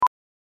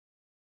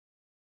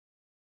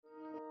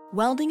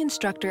Welding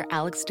instructor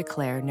Alex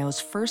DeClaire knows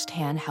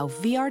firsthand how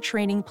VR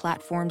training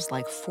platforms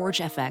like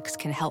ForgeFX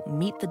can help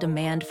meet the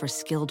demand for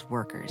skilled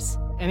workers.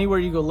 Anywhere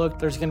you go look,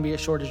 there's going to be a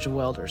shortage of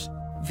welders.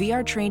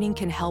 VR training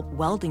can help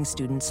welding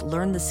students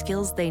learn the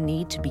skills they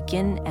need to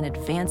begin and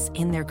advance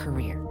in their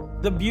career.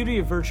 The beauty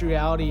of virtual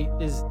reality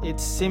is it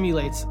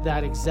simulates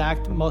that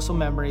exact muscle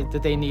memory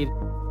that they need.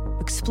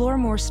 Explore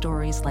more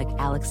stories like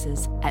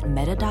Alex's at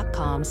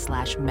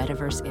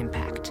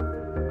meta.com/metaverseimpact.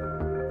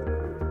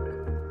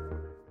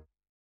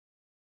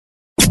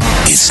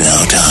 It's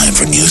now time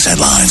for news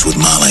headlines with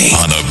Molly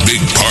on the Big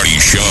Party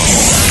Show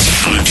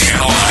on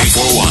Channel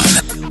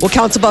 941. Well,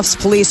 Council Bluffs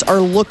police are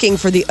looking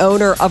for the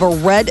owner of a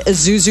red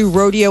Isuzu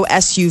Rodeo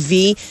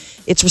SUV.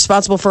 It's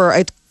responsible for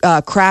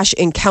a crash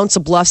in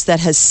Council Bluffs that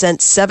has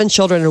sent 7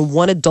 children and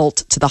 1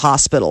 adult to the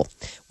hospital.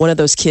 One of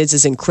those kids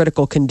is in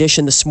critical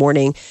condition this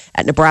morning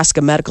at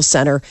Nebraska Medical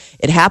Center.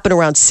 It happened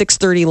around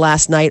 6:30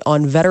 last night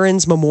on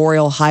Veterans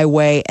Memorial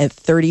Highway at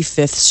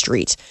 35th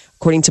Street.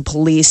 According to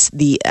police,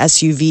 the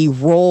SUV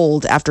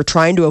rolled after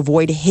trying to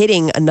avoid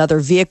hitting another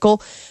vehicle.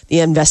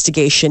 The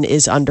investigation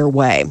is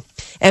underway.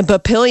 And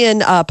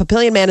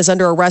Papillion man is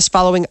under arrest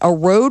following a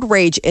road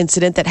rage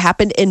incident that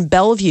happened in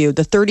Bellevue.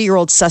 The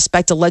 30-year-old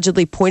suspect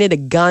allegedly pointed a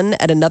gun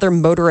at another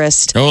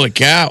motorist. Holy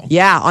cow.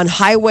 Yeah, on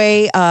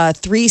Highway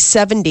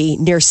 370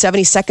 near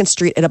 72nd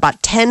Street at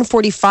about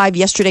 10:45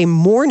 yesterday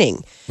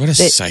morning. What a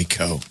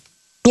psycho.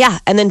 Yeah,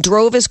 and then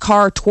drove his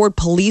car toward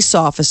police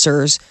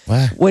officers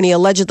when he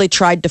allegedly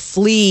tried to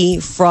flee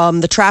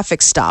from the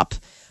traffic stop.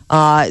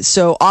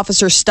 So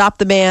officers stopped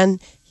the man.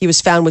 He was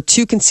found with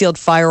 2 concealed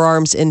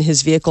firearms in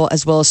his vehicle,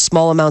 as well as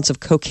small amounts of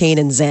cocaine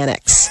and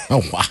Xanax.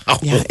 Oh, wow.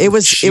 Yeah, it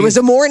was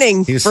a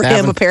morning for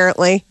him,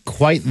 apparently.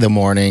 Quite the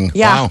morning.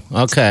 Yeah.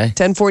 Wow, okay.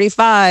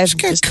 10:45.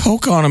 Just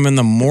coke on him in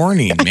the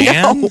morning,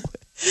 man.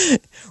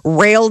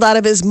 Railed out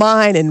of his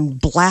mind and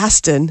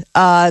blasting.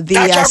 I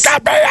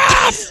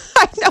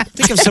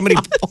think if somebody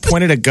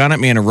pointed a gun at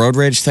me in a road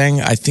rage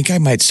thing, I think I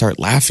might start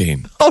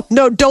laughing. Oh,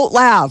 no, don't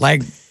laugh.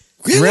 Like,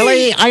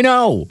 Really? I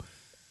know.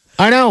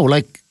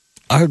 Like,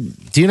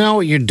 do you know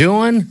what you're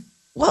doing?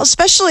 Well,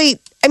 especially,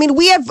 I mean,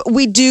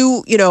 we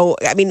do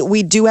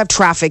have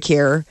traffic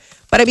here.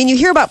 But I mean, you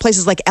hear about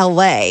places like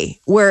LA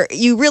where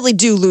you really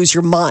do lose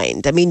your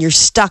mind. I mean, you're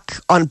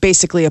stuck on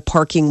basically a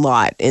parking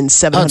lot in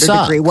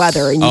 700-degree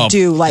weather, and you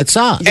do like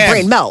your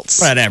brain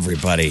melts. But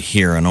everybody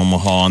here in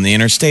Omaha on the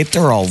interstate,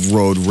 they're all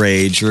road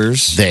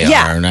ragers. They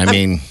are. And I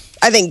mean,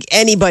 I think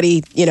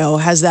anybody,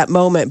 has that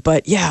moment.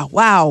 But yeah,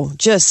 wow,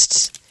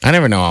 just. I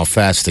never know how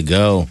fast to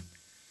go.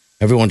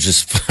 Everyone's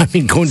just,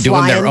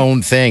 doing their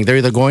own thing. They're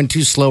either going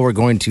too slow or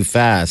going too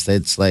fast.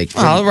 It's like...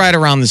 Well, right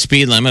around the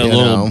speed limit, a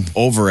little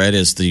over it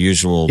is the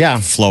usual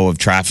flow of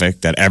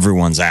traffic that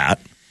everyone's at.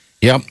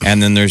 Yep.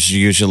 And then there's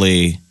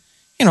usually,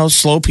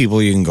 slow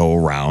people you can go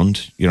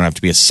around. You don't have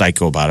to be a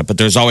psycho about it. But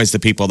there's always the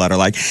people that are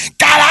like,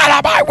 get out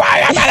of my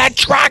way, I'm in a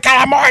truck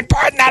and I'm more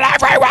important than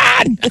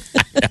everyone.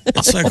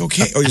 It's like,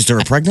 okay, is there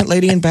a pregnant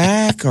lady in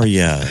back? Are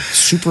you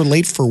super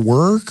late for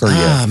work? Are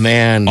you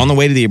man. on the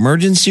way to the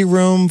emergency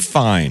room?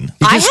 Fine.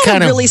 I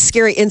had a really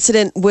scary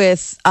incident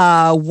with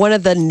one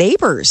of the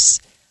neighbors.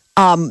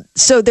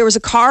 So there was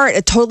a car,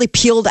 it totally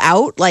peeled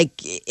out. Like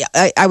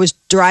I was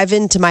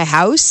driving to my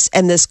house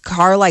and this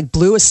car like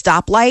blew a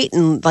stoplight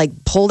and like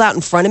pulled out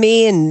in front of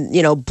me and,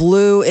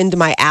 blew into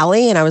my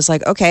alley. And I was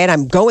like, okay, and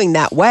I'm going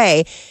that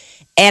way.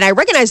 And I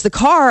recognized the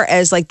car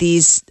as like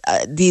these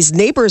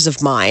neighbors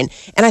of mine.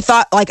 And I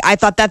thought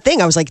that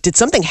thing, I was like, did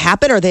something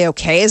happen? Are they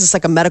okay? Is this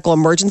like a medical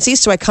emergency?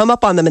 So I come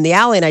up on them in the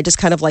alley and I just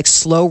kind of like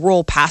slow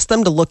roll past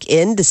them to look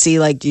in to see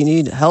like, do you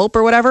need help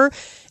or whatever?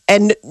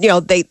 And,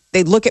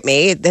 they look at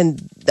me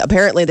and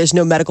apparently there's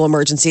no medical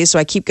emergency. So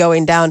I keep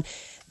going down.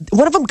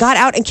 One of them got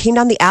out and came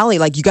down the alley.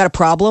 Like, you got a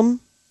problem?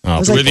 Oh,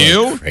 with like,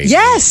 you? Crazy.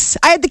 Yes.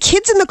 I had the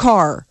kids in the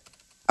car.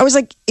 I was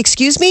like,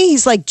 excuse me?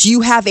 He's like, do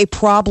you have a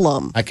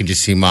problem? I can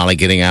just see Molly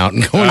getting out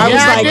and going, I was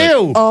like,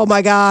 do. oh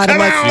my God. I'm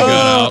like, You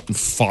got out and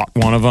fought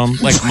one of them.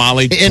 Like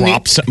Molly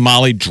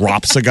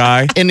drops a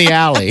guy in the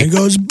alley. And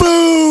goes,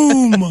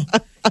 boom.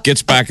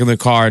 Gets back in the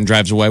car and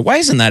drives away. Why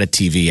isn't that a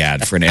TV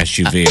ad for an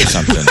SUV or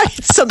something?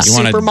 Some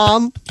super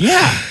mom.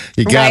 Yeah.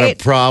 You got Right?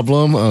 a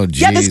problem? Oh,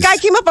 geez. Yeah, this guy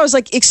came up. I was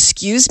like,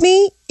 excuse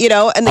me?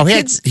 And the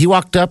kids. He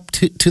walked up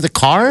to the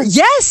car?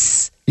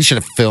 Yes. You should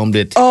have filmed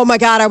it. Oh my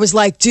God. I was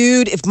like,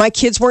 dude, if my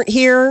kids weren't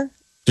here.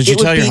 Did you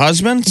tell your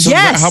husband? So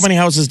yes. How many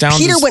houses down?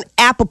 Peter went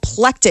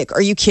apoplectic.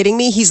 Are you kidding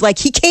me? He's like,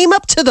 he came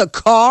up to the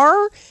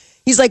car.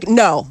 He's like,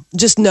 no,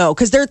 just no.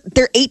 Because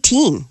they're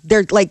 18.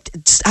 They're like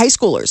high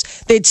schoolers.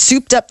 They'd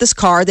souped up this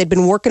car. They'd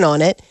been working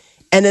on it.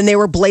 And then they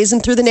were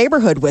blazing through the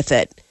neighborhood with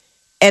it.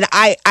 And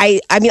I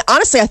mean,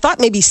 honestly, I thought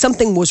maybe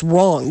something was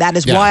wrong. That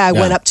is why I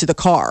went up to the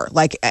car.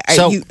 Like,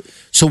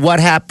 so what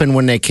happened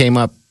when they came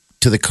up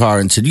to the car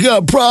and said, "You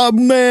got a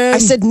problem, man"? I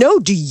said, "No.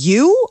 Do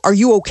you? Are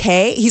you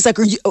okay?" He's like,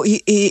 "Are you?"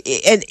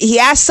 And he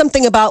asked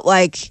something about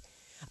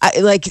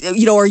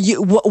are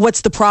you?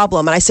 What's the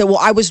problem? And I said, "Well,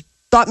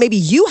 thought maybe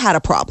you had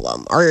a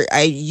problem. Are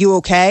you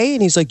okay?"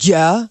 And he's like,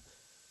 "Yeah."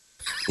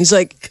 He's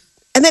like,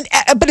 And then,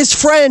 but his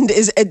friend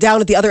is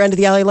down at the other end of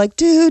the alley, like,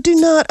 dude, do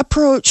not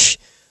approach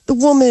the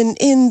woman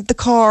in the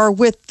car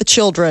with the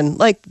children.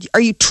 Like,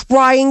 are you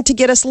trying to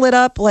get us lit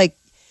up? Like,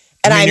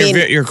 and I mean,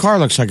 your car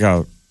looks like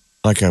a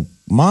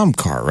mom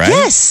car, right?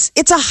 Yes,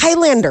 it's a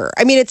Highlander.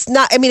 I mean, it's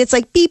not. I mean, it's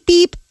like beep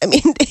beep. I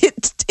mean,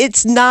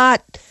 it's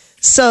not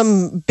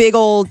some big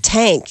old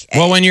tank.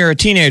 Well, when you're a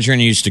teenager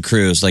and you used to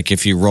cruise, like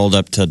if you rolled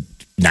up to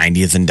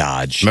 90th and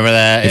Dodge, Remember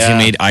that? if you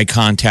made eye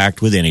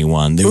contact with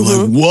anyone, they were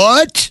like,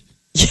 "What?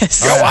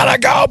 Yes, I want to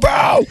go,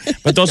 bro."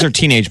 But those are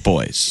teenage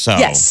boys. So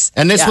yes,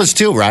 And this was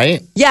too,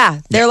 right?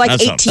 yeah, they're like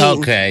that's 18.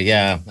 Okay,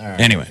 yeah. All right.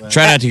 Anyway,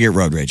 try not to get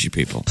road ragey,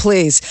 people.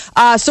 Please.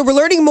 So we're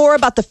learning more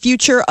about the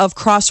future of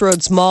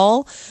Crossroads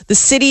Mall. The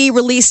city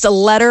released a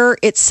letter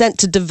it sent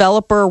to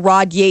developer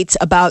Rod Yates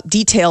about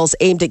details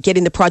aimed at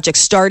getting the project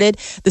started.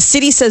 The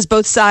city says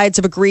both sides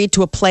have agreed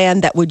to a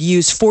plan that would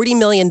use $40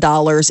 million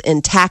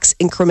in tax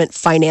increment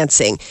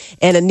financing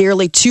and a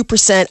nearly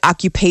 2%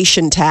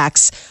 occupation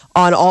tax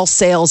on all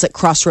sales at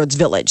Crossroads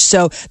Village.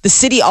 So the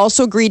city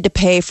also agreed to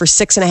pay for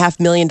 $6.5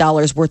 million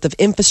worth of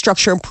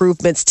infrastructure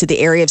improvements to the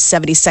area of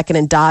 72nd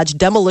and Dodge.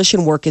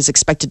 Demolition work is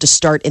expected to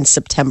start in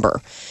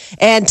September.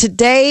 And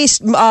today,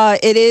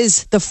 it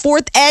is the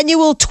 4th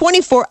annual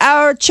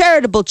 24-hour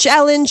charitable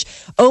challenge,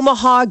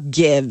 Omaha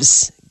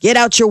Gives. Get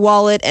out your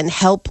wallet and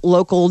help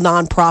local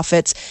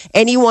nonprofits.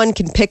 Anyone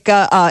can pick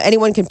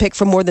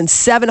from more than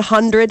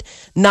 700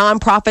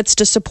 nonprofits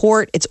to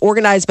support. It's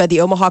organized by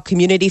the Omaha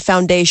Community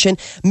Foundation.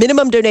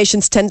 Minimum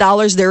donations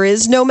 $10. There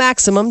is no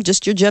maximum,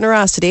 just your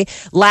generosity.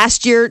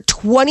 Last year,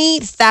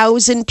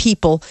 20,000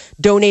 people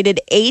donated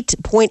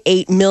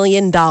 $8.8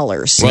 million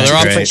to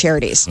different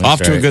charities. Off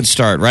to a good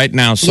start. Right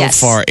now, so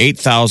far,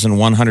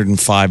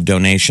 8,105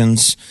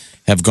 donations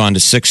have gone to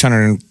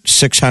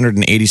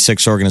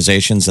 686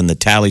 organizations, and the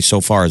tally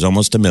so far is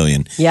almost 1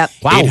 million. Yep.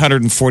 Wow.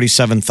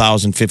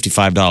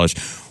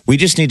 $847,055. We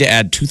just need to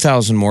add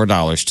 $2,000 more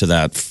to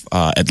that,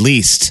 at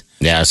least.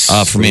 Yes.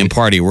 For me and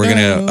Party, we're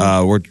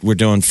gonna we're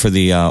doing for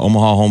the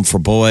Omaha Home for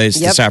Boys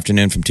this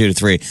afternoon from 2 to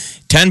 3.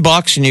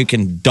 $10, and you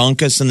can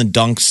dunk us in the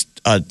dunk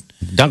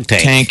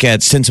tank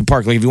at Stinson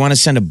Park. Like if you want to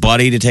send a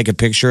buddy to take a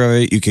picture of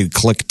it, you could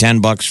click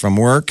 $10 from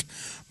work.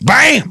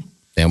 Bam.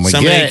 Then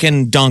somebody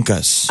can dunk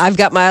us. I've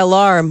got my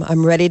alarm.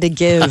 I'm ready to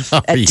give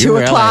at 2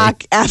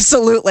 o'clock.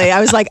 Absolutely.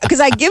 I was like, because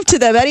I give to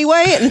them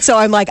anyway. And so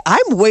I'm like,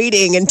 I'm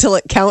waiting until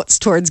it counts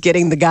towards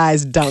getting the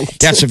guys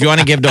dunked. Yeah, so if you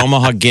want to give to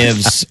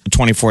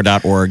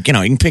OmahaGives24.org, you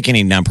can pick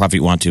any nonprofit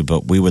you want to,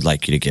 but we would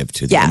like you to give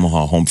to the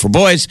Omaha Home for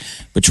Boys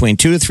between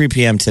 2 to 3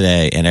 p.m.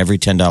 today, and every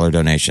 $10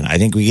 donation. I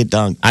think we get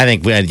dunked. I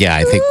think we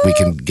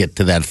can get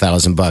to that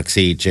 $1,000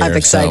 each. I'm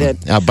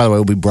excited. So, by the way,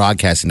 we'll be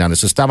broadcasting down there,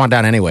 so stop on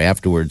down anyway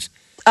afterwards.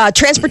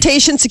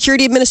 Transportation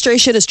Security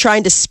Administration is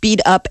trying to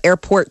speed up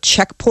airport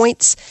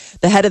checkpoints.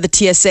 The head of the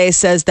TSA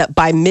says that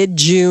by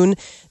mid-June,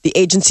 the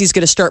agency is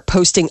going to start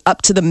posting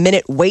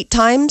up-to-the-minute wait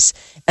times,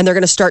 and they're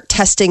going to start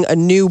testing a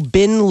new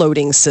bin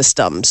loading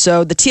system.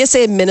 So the TSA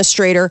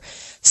administrator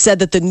said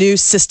that the new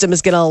system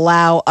is going to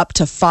allow up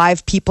to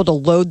 5 people to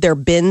load their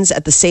bins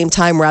at the same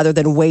time rather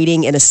than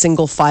waiting in a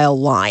single file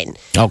line.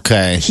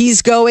 Okay.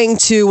 He's going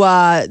to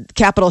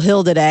Capitol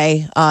Hill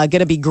today, going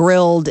to be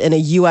grilled in a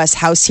U.S.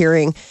 House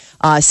hearing.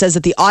 Says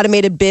that the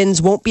automated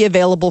bins won't be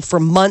available for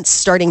months.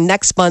 Starting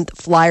next month,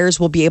 flyers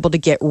will be able to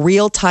get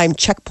real-time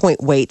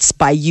checkpoint waits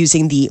by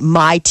using the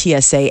My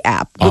TSA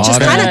app, which is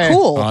kind of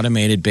cool.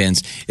 Automated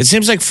bins. It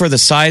seems like for the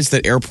size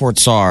that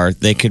airports are,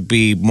 they could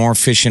be more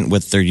efficient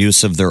with their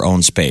use of their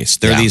own space.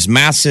 They're these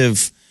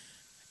massive...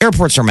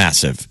 Airports are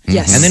massive.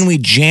 Yes. And then we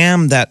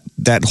jam that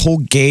whole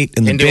gate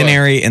in the bin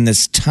area in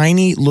this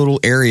tiny little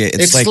area.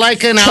 It's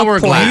like an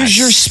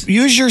hourglass.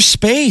 Use your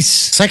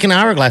space. It's like an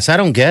hourglass. I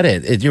don't get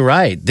it. You're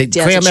right. They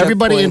cram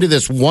everybody into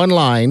this one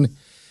line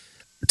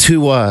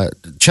to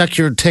check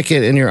your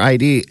ticket and your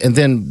ID and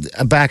then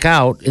back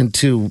out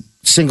into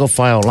single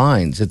file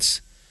lines.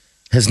 Has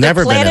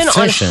never been efficient. They're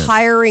planning on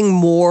hiring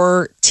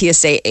more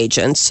TSA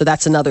agents, so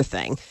that's another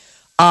thing.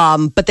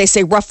 But they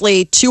say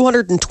roughly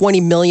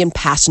 220 million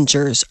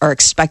passengers are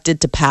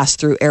expected to pass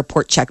through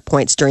airport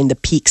checkpoints during the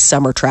peak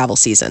summer travel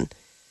season.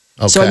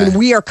 Okay. So,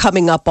 we are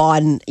coming up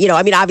on,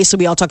 obviously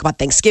we all talk about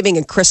Thanksgiving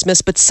and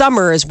Christmas, but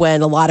summer is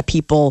when a lot of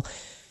people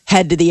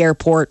head to the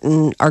airport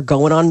and are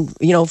going on,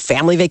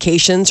 family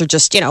vacations or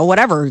just,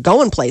 whatever,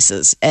 going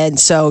places. And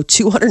so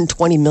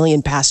 220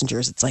 million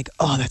passengers, it's like,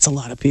 oh, that's a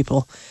lot of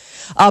people.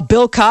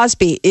 Bill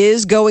Cosby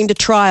is going to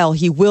trial.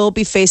 He will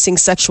be facing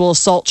sexual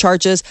assault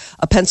charges.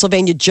 A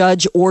Pennsylvania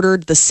judge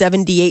ordered the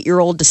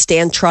 78-year-old to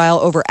stand trial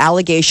over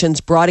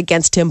allegations brought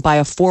against him by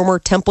a former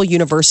Temple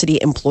University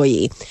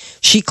employee.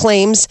 She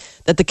claims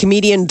that the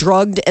comedian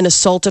drugged and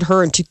assaulted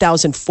her in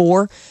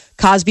 2004.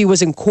 Cosby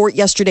was in court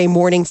yesterday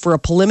morning for a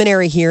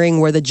preliminary hearing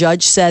where the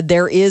judge said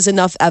there is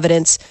enough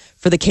evidence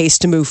for the case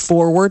to move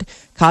forward.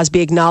 Cosby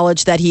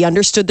acknowledged that he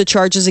understood the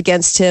charges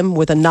against him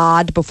with a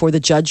nod before the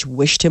judge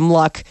wished him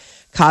luck.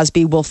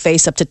 Cosby will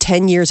face up to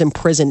 10 years in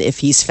prison if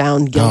he's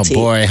found guilty. Oh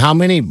boy, how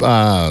many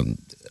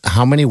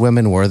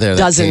women were there?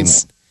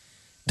 Dozens.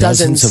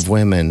 Dozens of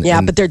women.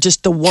 Yeah, but they're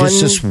just the one.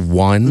 Just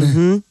one?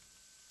 Mm-hmm.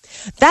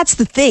 That's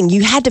the thing.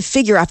 You had to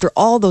figure after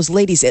all those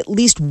ladies, at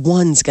least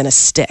one's going to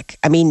stick.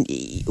 I mean,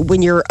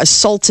 when you're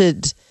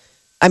assaulted,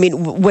 I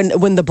mean,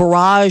 when the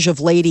barrage of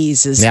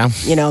ladies is,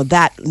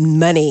 that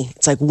many,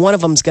 it's like one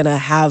of them's going to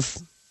have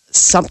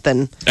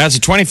something. As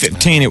of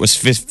 2015, it was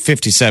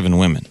 57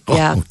 women.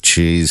 Yeah. Oh,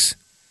 jeez.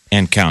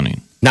 And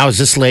counting. Now, is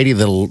this lady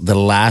the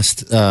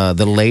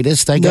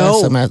latest, I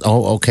guess? No.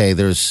 Okay,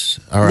 there's,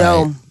 all right.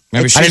 No.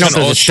 Maybe I didn't know if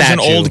there was a she's an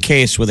statue. old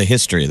case with a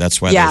history. That's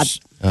why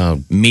there's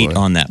meat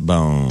on that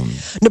bone.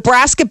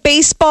 Nebraska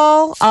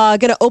baseball going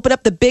to open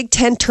up the Big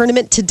Ten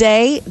tournament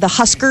today. The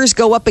Huskers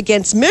go up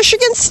against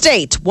Michigan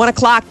State. 1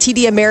 o'clock,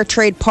 TD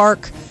Ameritrade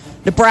Park.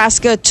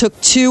 Nebraska took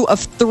 2 of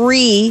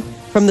 3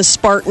 from the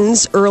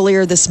Spartans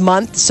earlier this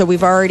month, so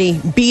we've already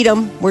beat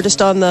them. We're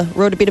just on the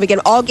road to beat them again.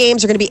 All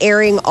games are going to be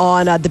airing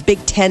on the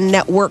Big Ten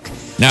Network.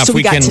 Now, so if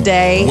we got can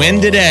today.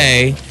 win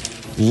today,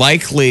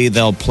 likely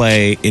they'll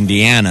play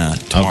Indiana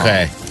tomorrow.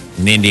 Okay.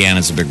 And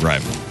Indiana's a big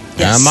rival.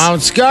 Yes.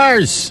 Mount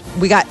Scars.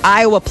 We got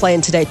Iowa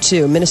playing today,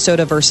 too.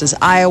 Minnesota versus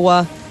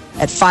Iowa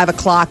at 5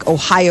 o'clock.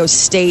 Ohio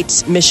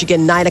State,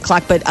 Michigan, 9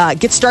 o'clock. But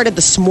get started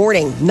this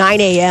morning,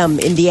 9 a.m.,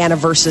 Indiana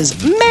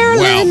versus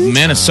Maryland. Well,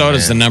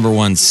 Minnesota's the number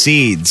 1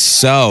 seed,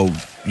 so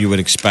you would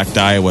expect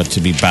Iowa to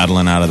be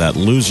battling out of that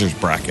loser's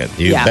bracket.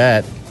 You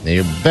bet.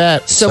 You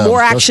bet. So more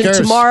go action Scars.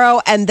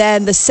 tomorrow, and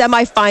then the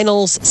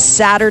semifinals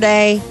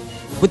Saturday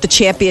with the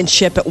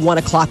championship at 1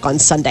 o'clock on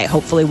Sunday.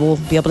 Hopefully we'll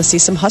be able to see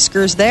some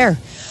Huskers there.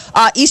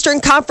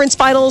 Eastern Conference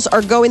Finals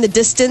are going the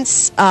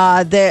distance.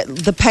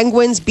 The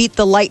Penguins beat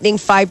the Lightning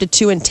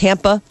 5-2 in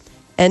Tampa.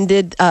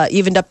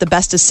 Evened up the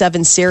best of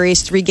 7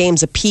 series, 3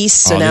 games apiece.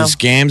 So now these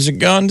games are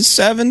going to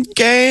 7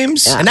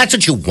 games. And that's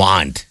what you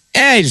want.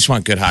 Yeah, you just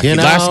want good hockey. You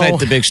know? Last night,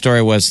 the big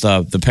story was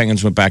the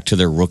Penguins went back to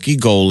their rookie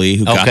goalie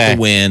who got the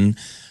win.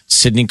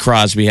 Sidney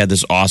Crosby had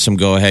this awesome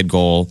go-ahead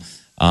goal.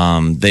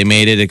 They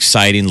made it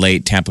exciting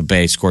late. Tampa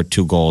Bay scored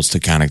 2 goals to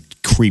kind of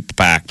creep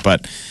back.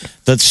 But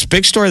the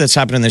big story that's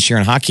happening this year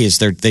in hockey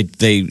is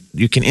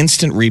you can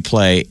instant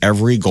replay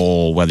every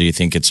goal, whether you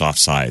think it's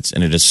offsides,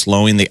 and it is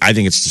I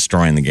think it's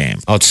destroying the game.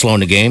 Oh, it's slowing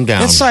the game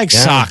down. It's like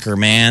soccer,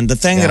 man. The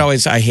thing that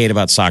I hate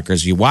about soccer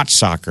is you watch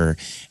soccer,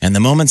 and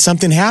the moment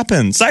something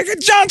happens, like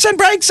Johnson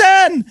breaks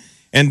in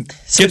and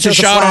gets a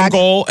shot on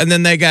goal, and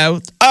then they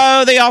go,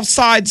 oh, the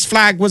offsides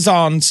flag was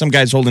on. Some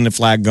guy's holding the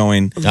flag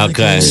going,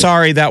 okay.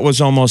 Sorry, that was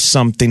almost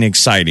something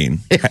exciting.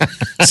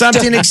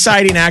 Something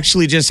exciting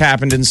actually just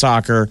happened in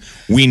soccer.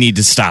 We need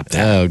to stop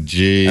that. Oh,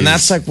 geez. And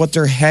that's like what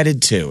they're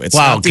headed to. It's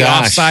not the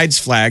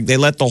offsides flag. They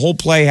let the whole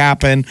play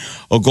happen.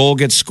 A goal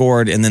gets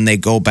scored, and then they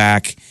go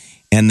back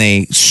and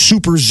they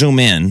super zoom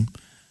in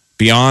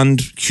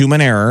beyond human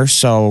error.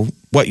 So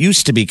what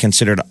used to be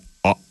considered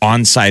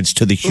onsides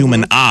to the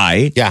human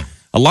eye,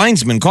 a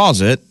linesman calls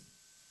it,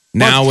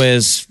 now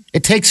is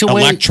it takes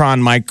away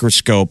electron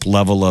microscope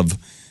level of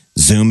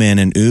zoom in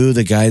and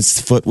the guy's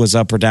foot was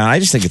up or down. I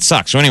just think it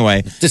sucks. So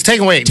anyway, just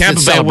take away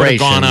Tampa Bay would have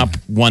gone up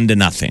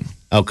 1-0.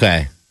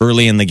 Okay.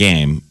 Early in the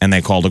game, and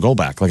they called a goal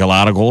back. Like a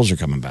lot of goals are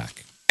coming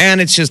back. And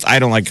it's just, I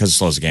don't like because it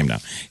slows the game down.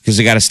 Because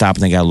they got to stop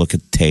and they got to look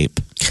at the tape.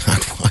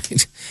 God, what?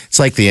 It's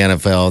like the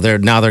NFL.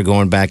 They're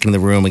going back in the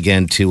room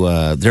again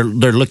to they're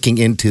looking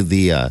into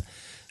the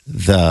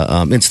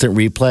instant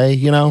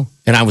replay,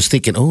 And I was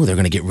thinking, they're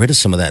going to get rid of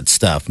some of that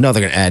stuff. No,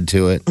 they're going to add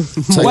to it.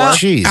 It's like,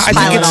 geez. I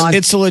think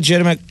it's a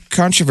legitimate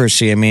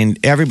controversy. I mean,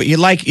 everybody you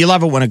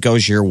love it when it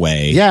goes your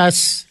way.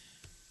 Yes.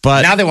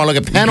 But now they want to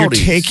look at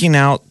penalties. You're taking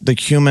out the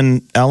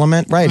human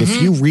element, right?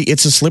 Mm-hmm. If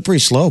it's a slippery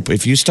slope.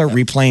 If you start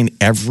replaying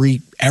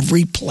every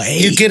play,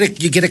 you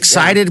get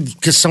excited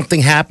because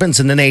something happens,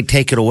 and then they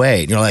take it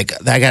away. You're like,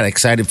 I got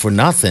excited for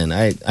nothing.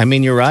 I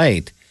mean, you're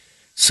right.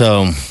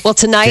 So, well,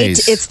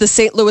 tonight it's the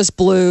St. Louis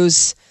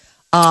Blues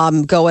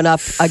going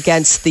up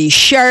against the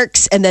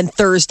Sharks, and then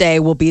Thursday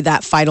will be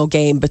that final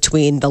game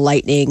between the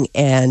Lightning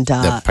and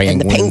the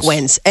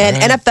Penguins. And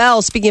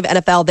NFL, speaking of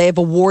NFL, they have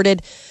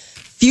awarded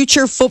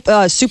future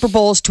Super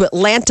Bowls to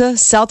Atlanta,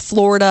 South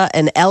Florida,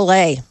 and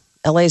LA.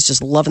 LA is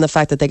just loving the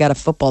fact that they got a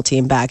football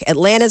team back.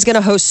 Atlanta is going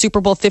to host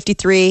Super Bowl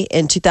 53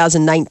 in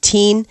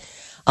 2019.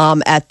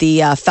 At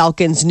the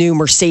Falcons' new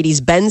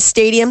Mercedes-Benz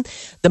Stadium.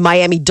 The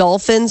Miami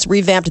Dolphins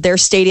revamped their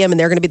stadium, and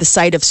they're going to be the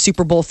site of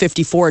Super Bowl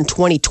 54 in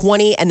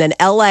 2020. And then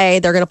LA,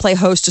 they're going to play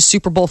host to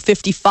Super Bowl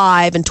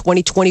 55 in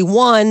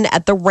 2021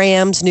 at the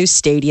Rams' new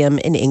stadium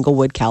in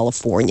Inglewood,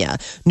 California.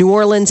 New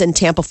Orleans and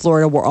Tampa,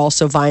 Florida were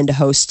also vying to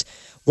host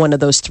one of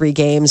those 3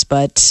 games,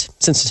 but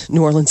since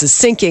New Orleans is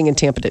sinking and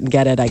Tampa didn't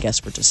get it, I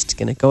guess we're just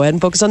going to go ahead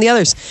and focus on the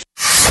others.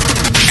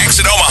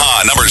 Exit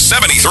Omaha, number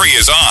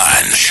 73 is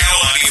on Channel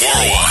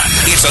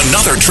 941. It's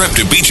another trip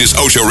to Beaches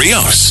Ocho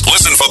Rios.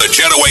 Listen for the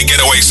Jetaway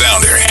Getaway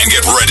Sounder and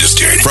get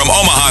registered from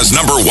Omaha's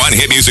number 1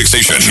 hit music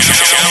station,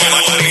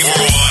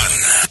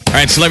 Channel 941.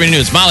 All right, celebrity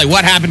news. Molly,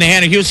 what happened to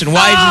Hannah Houston?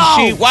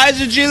 Why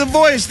isn't she the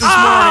voice this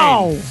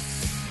morning?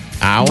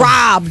 Ow.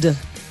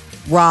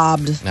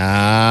 Robbed.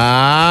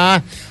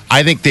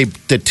 I think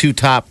the 2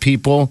 top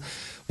people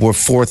were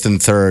 4th and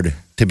 3rd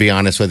to be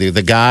honest with you.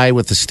 The guy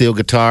with the steel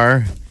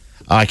guitar,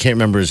 I can't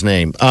remember his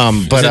name.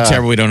 But it's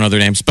terrible we don't know their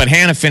names. But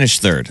Hannah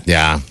finished third.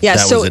 Yeah. Yeah,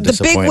 that so was a the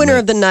big winner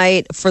of the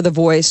night for The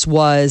Voice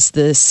was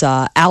this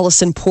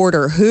Allison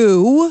Porter,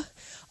 who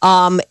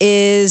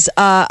is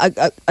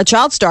a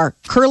child star,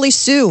 Curly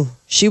Sue.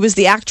 She was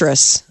the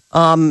actress.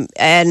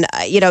 And,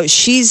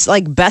 she's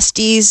like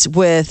besties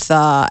with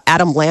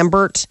Adam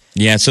Lambert.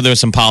 Yeah, so there was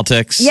some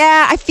politics.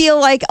 Yeah, I feel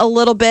like a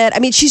little bit. I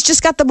mean, she's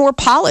just got the more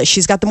polish.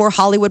 She's got the more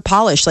Hollywood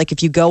polish. Like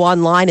if you go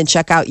online and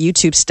check out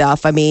YouTube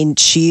stuff, I mean,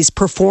 she's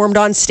performed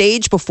on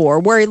stage before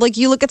where like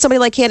you look at somebody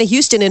like Hannah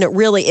Houston and it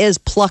really is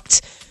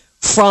plucked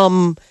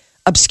from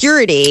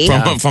obscurity.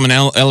 From an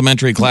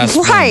elementary class.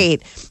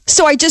 Right.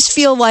 So I just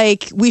feel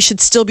like we should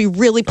still be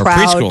really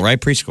proud. Or preschool,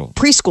 right?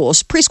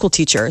 Preschool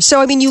teacher.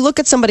 So, I mean, you look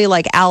at somebody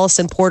like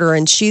Allison Porter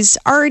and she's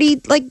already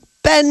like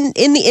been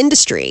in the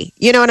industry.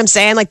 You know what I'm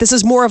saying? Like this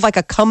is more of like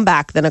a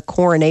comeback than a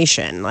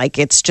coronation. Like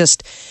it's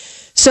just,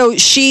 so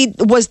she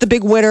was the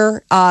big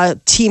winner.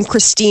 Team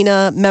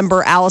Christina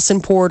member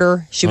Allison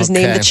Porter. She was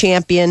named the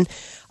champion.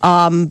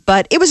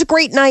 But it was a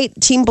great night.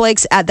 Team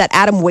Blake's at that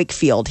Adam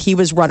Wakefield. He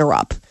was runner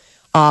up.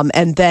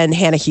 And then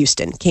Hannah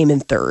Houston came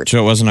in third. So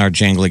it wasn't our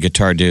jangly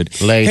guitar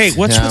dude. Late, hey,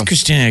 what's with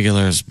Christina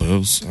Aguilera's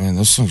boobs? I mean,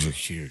 those things are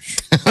huge.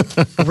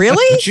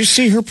 Really? Did you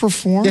see her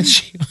perform? Yeah,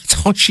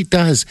 that's all she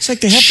does. It's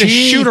like they have to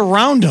shoot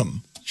around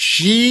them.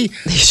 She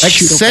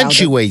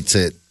accentuates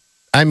it.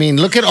 I mean,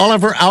 look at all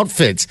of her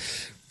outfits.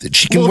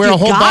 She can wear a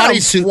whole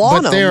bodysuit,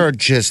 but they are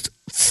just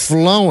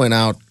flowing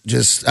out.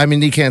 I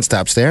mean, you can't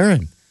stop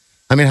staring.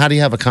 I mean, how do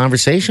you have a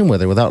conversation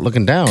with her without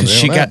looking down?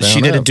 She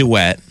did a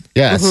duet.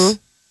 Yes. Mm-hmm.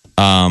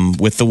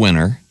 With the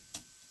winner.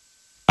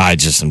 I'm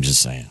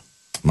just saying.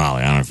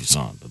 Molly, I don't know if you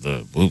saw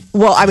it.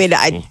 Well, I mean,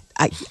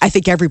 I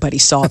think everybody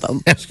saw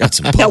them. She got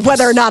some now,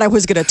 whether or not I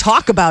was going to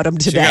talk about them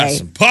today.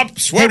 She got some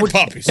sweater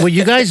puppies. Were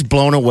you guys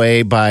blown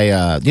away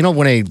by,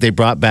 when they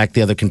brought back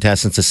the other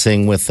contestants to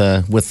sing with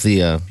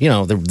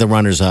the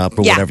runners up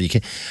or whatever you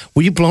can?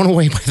 Were you blown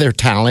away by their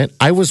talent?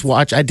 I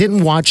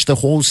didn't watch the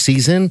whole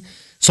season.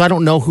 So I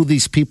don't know who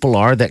these people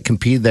are that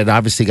compete that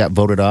obviously got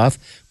voted off,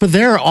 but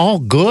they're all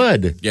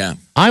good. Yeah.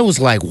 I was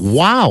like,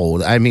 wow.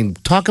 I mean,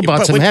 talk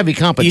about some heavy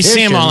competition. You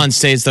see them all on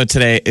stage, though,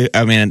 today.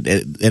 I mean,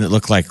 it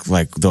looked like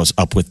those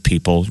Up With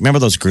people. Remember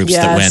those groups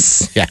that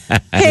went? Yeah.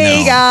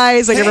 Hey,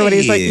 guys. Like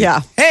everybody's like,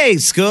 yeah. Hey,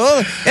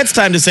 school. It's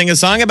time to sing a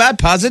song about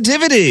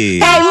positivity.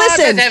 Hey,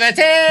 listen.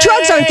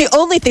 Drugs aren't the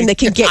only thing that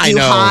can get you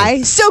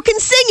high. So can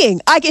singing.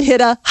 I can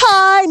hit a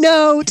high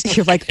note.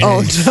 You're like,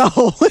 oh,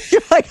 no.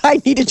 You're like, I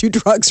need to do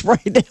drugs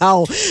right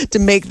now to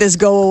make this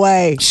go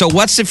away. So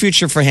what's the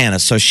future for Hannah?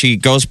 So she'll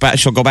go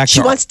back.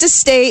 She wants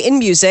to stay in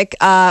music.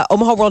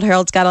 Omaha World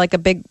Herald's got like a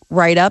big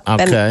write-up.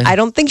 Okay. And I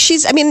don't think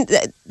she's,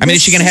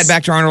 is she going to head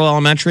back to Arnold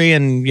Elementary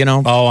and,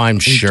 Oh, I'm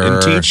sure.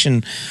 And teach?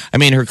 And I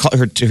mean,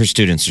 her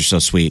students are so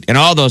sweet. And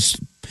all those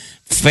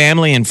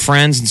family and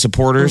friends and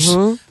supporters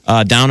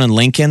down in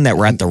Lincoln that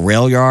were at the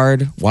rail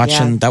yard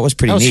watching, that was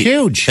pretty neat.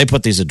 Huge. They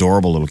put these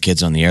adorable little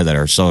kids on the air that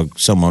are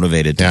so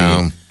motivated to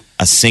be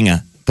a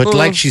singer. But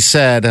like she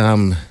said,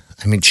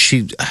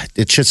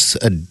 it's just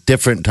a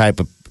different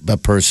type of a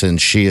person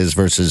she is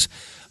versus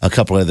a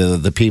couple of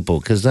the people.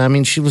 Because,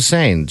 she was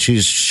saying,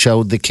 she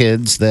showed the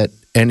kids that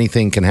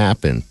anything can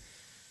happen.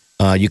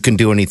 You can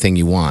do anything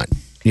you want,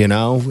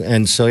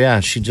 And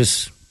so, she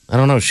just, I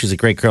don't know, she's a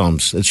great girl.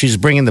 She's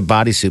bringing the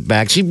bodysuit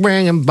back. She's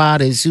bringing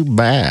bodysuit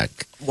back.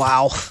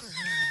 Wow.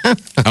 I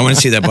want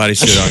to see that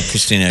bodysuit on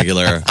Christina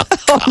Aguilera.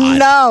 Oh,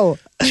 no.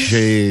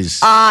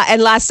 Jeez.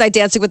 And last night,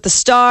 Dancing with the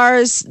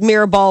Stars,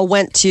 Mirrorball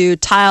went to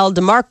Tile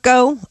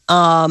DeMarco,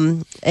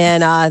 and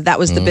that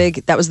was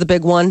the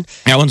big one.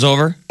 That one's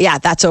over? Yeah,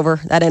 that's over.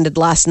 That ended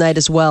last night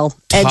as well.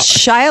 And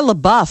Shia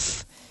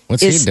LaBeouf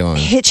What's he doing?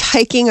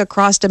 Hitchhiking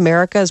across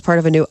America as part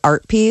of a new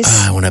art piece.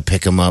 I want to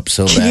pick him up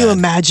so bad. Can you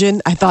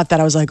imagine? I thought that.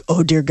 I was like,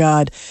 oh, dear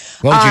God.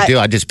 What would you do?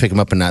 I'd just pick him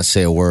up and not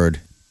say a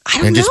word. I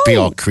don't know. And just be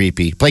all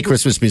creepy. Play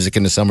Christmas music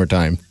in the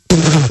summertime.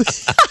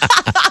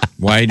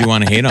 Why do you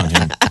want to hate on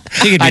him? I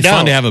think it'd be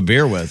fun to have a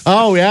beer with.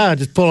 Oh, yeah.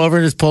 Just pull over.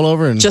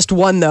 And just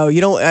one, though. You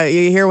don't.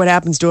 You hear what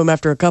happens to him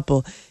after a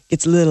couple.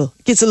 Gets a little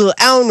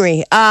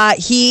ornery.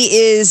 He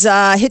is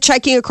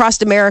hitchhiking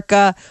across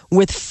America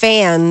with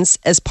fans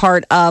as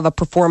part of a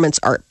performance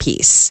art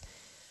piece.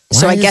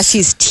 So I guess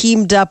he's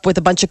teamed up with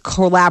a bunch of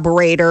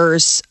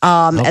collaborators,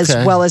 as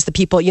well as the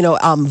people,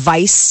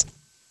 Vice.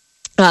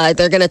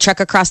 They're going to trek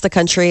across the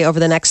country over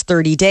the next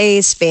 30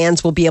 days.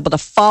 Fans will be able to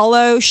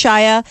follow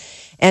Shia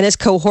and his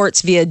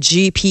cohorts via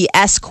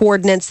GPS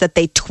coordinates that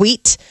they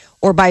tweet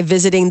or by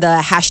visiting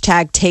the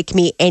hashtag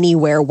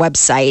 #TakeMeAnywhere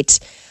website.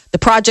 The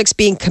project's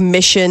being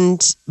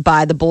commissioned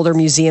by the Boulder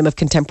Museum of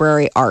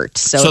Contemporary Art.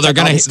 So they're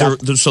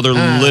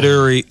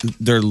literally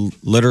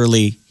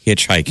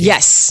hitchhiking.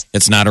 Yes.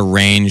 It's not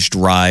arranged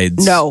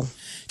rides. No.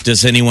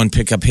 Does anyone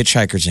pick up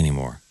hitchhikers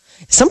anymore?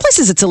 Some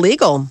places it's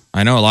illegal.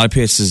 I know a lot of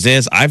places it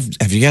is.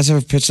 Have you guys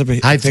ever picked up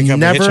a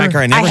hitchhiker?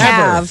 I never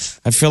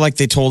have. I feel like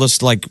they told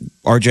us like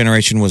our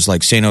generation was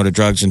like say no to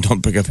drugs and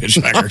don't pick up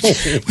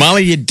hitchhikers.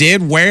 Molly, you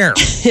did where?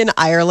 In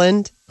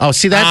Ireland. Oh,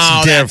 see,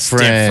 that's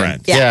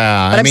different.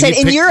 Yeah. But I'm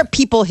saying in Europe,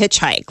 people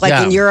hitchhike.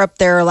 Like in Europe,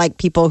 there are like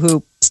people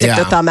who stick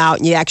their thumb out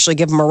and you actually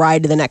give them a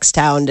ride to the next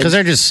town. Because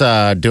they're just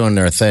doing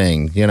their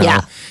thing, you know.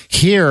 Yeah.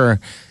 Here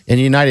in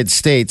the United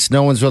States,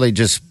 no one's really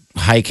just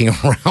hiking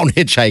around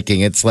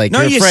hitchhiking. It's like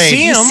you're afraid.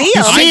 See them.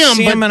 I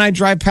see them and I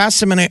drive past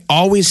them and I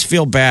always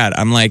feel bad.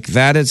 I'm like,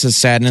 that is a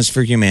sadness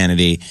for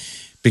humanity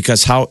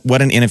because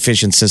what an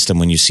inefficient system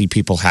when you see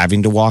people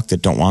having to walk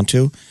that don't want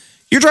to.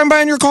 You're driving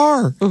by in your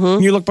car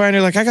and you look by and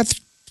you're like, I got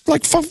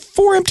like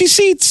 4 empty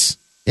seats.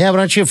 Yeah, but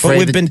aren't you afraid? But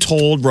we've been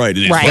told,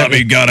 he's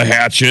probably got a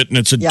hatchet and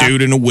it's a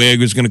dude in a wig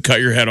who's going to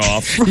cut your head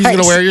off. He's going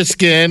to wear your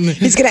skin.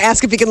 He's going to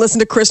ask if he can listen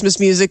to Christmas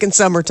music in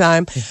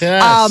summertime.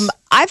 Yes.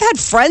 I've had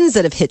friends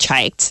that have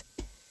hitchhiked.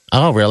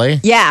 Oh, really?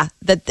 Yeah,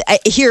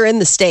 here in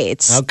the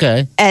States.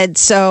 Okay. And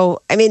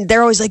so, I mean,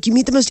 they're always like, you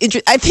meet the most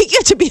interesting. I think you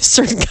have to be a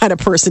certain kind of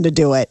person to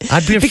do it.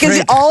 I'd be afraid.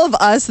 Because all of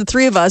us, the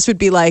three of us, would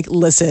be like,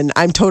 listen,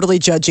 I'm totally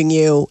judging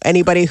you.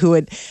 Anybody who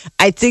would,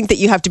 I think that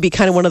you have to be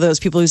kind of one of those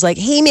people who's like,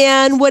 hey,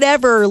 man,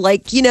 whatever.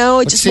 Like, you know,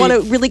 I just want to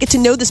really get to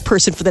know this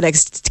person for the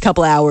next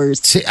couple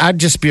hours. See, I'd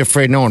just be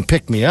afraid no one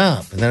picked me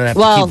up. And then I'd have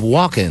to keep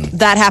walking.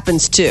 That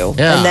happens too.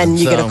 Yeah, and then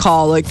you get a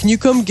call like, can you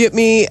come get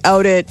me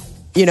out at,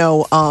 you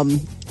know,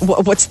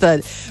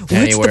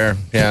 anywhere?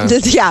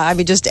 Yeah, I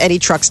mean, just any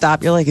truck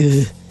stop. You're like,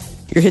 ugh,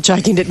 your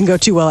hitchhiking didn't go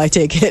too well, I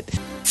take it.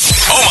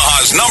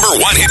 Omaha's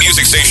 #1 hit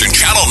music station,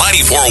 Channel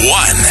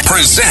 94.1,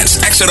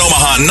 presents Exit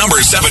Omaha number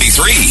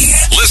 73.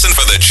 Listen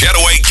for the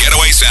Jetaway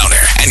Getaway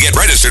Sounder and get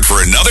registered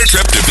for another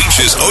trip to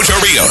Beaches Ocho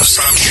Rios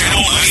from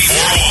Channel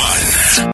 94.1.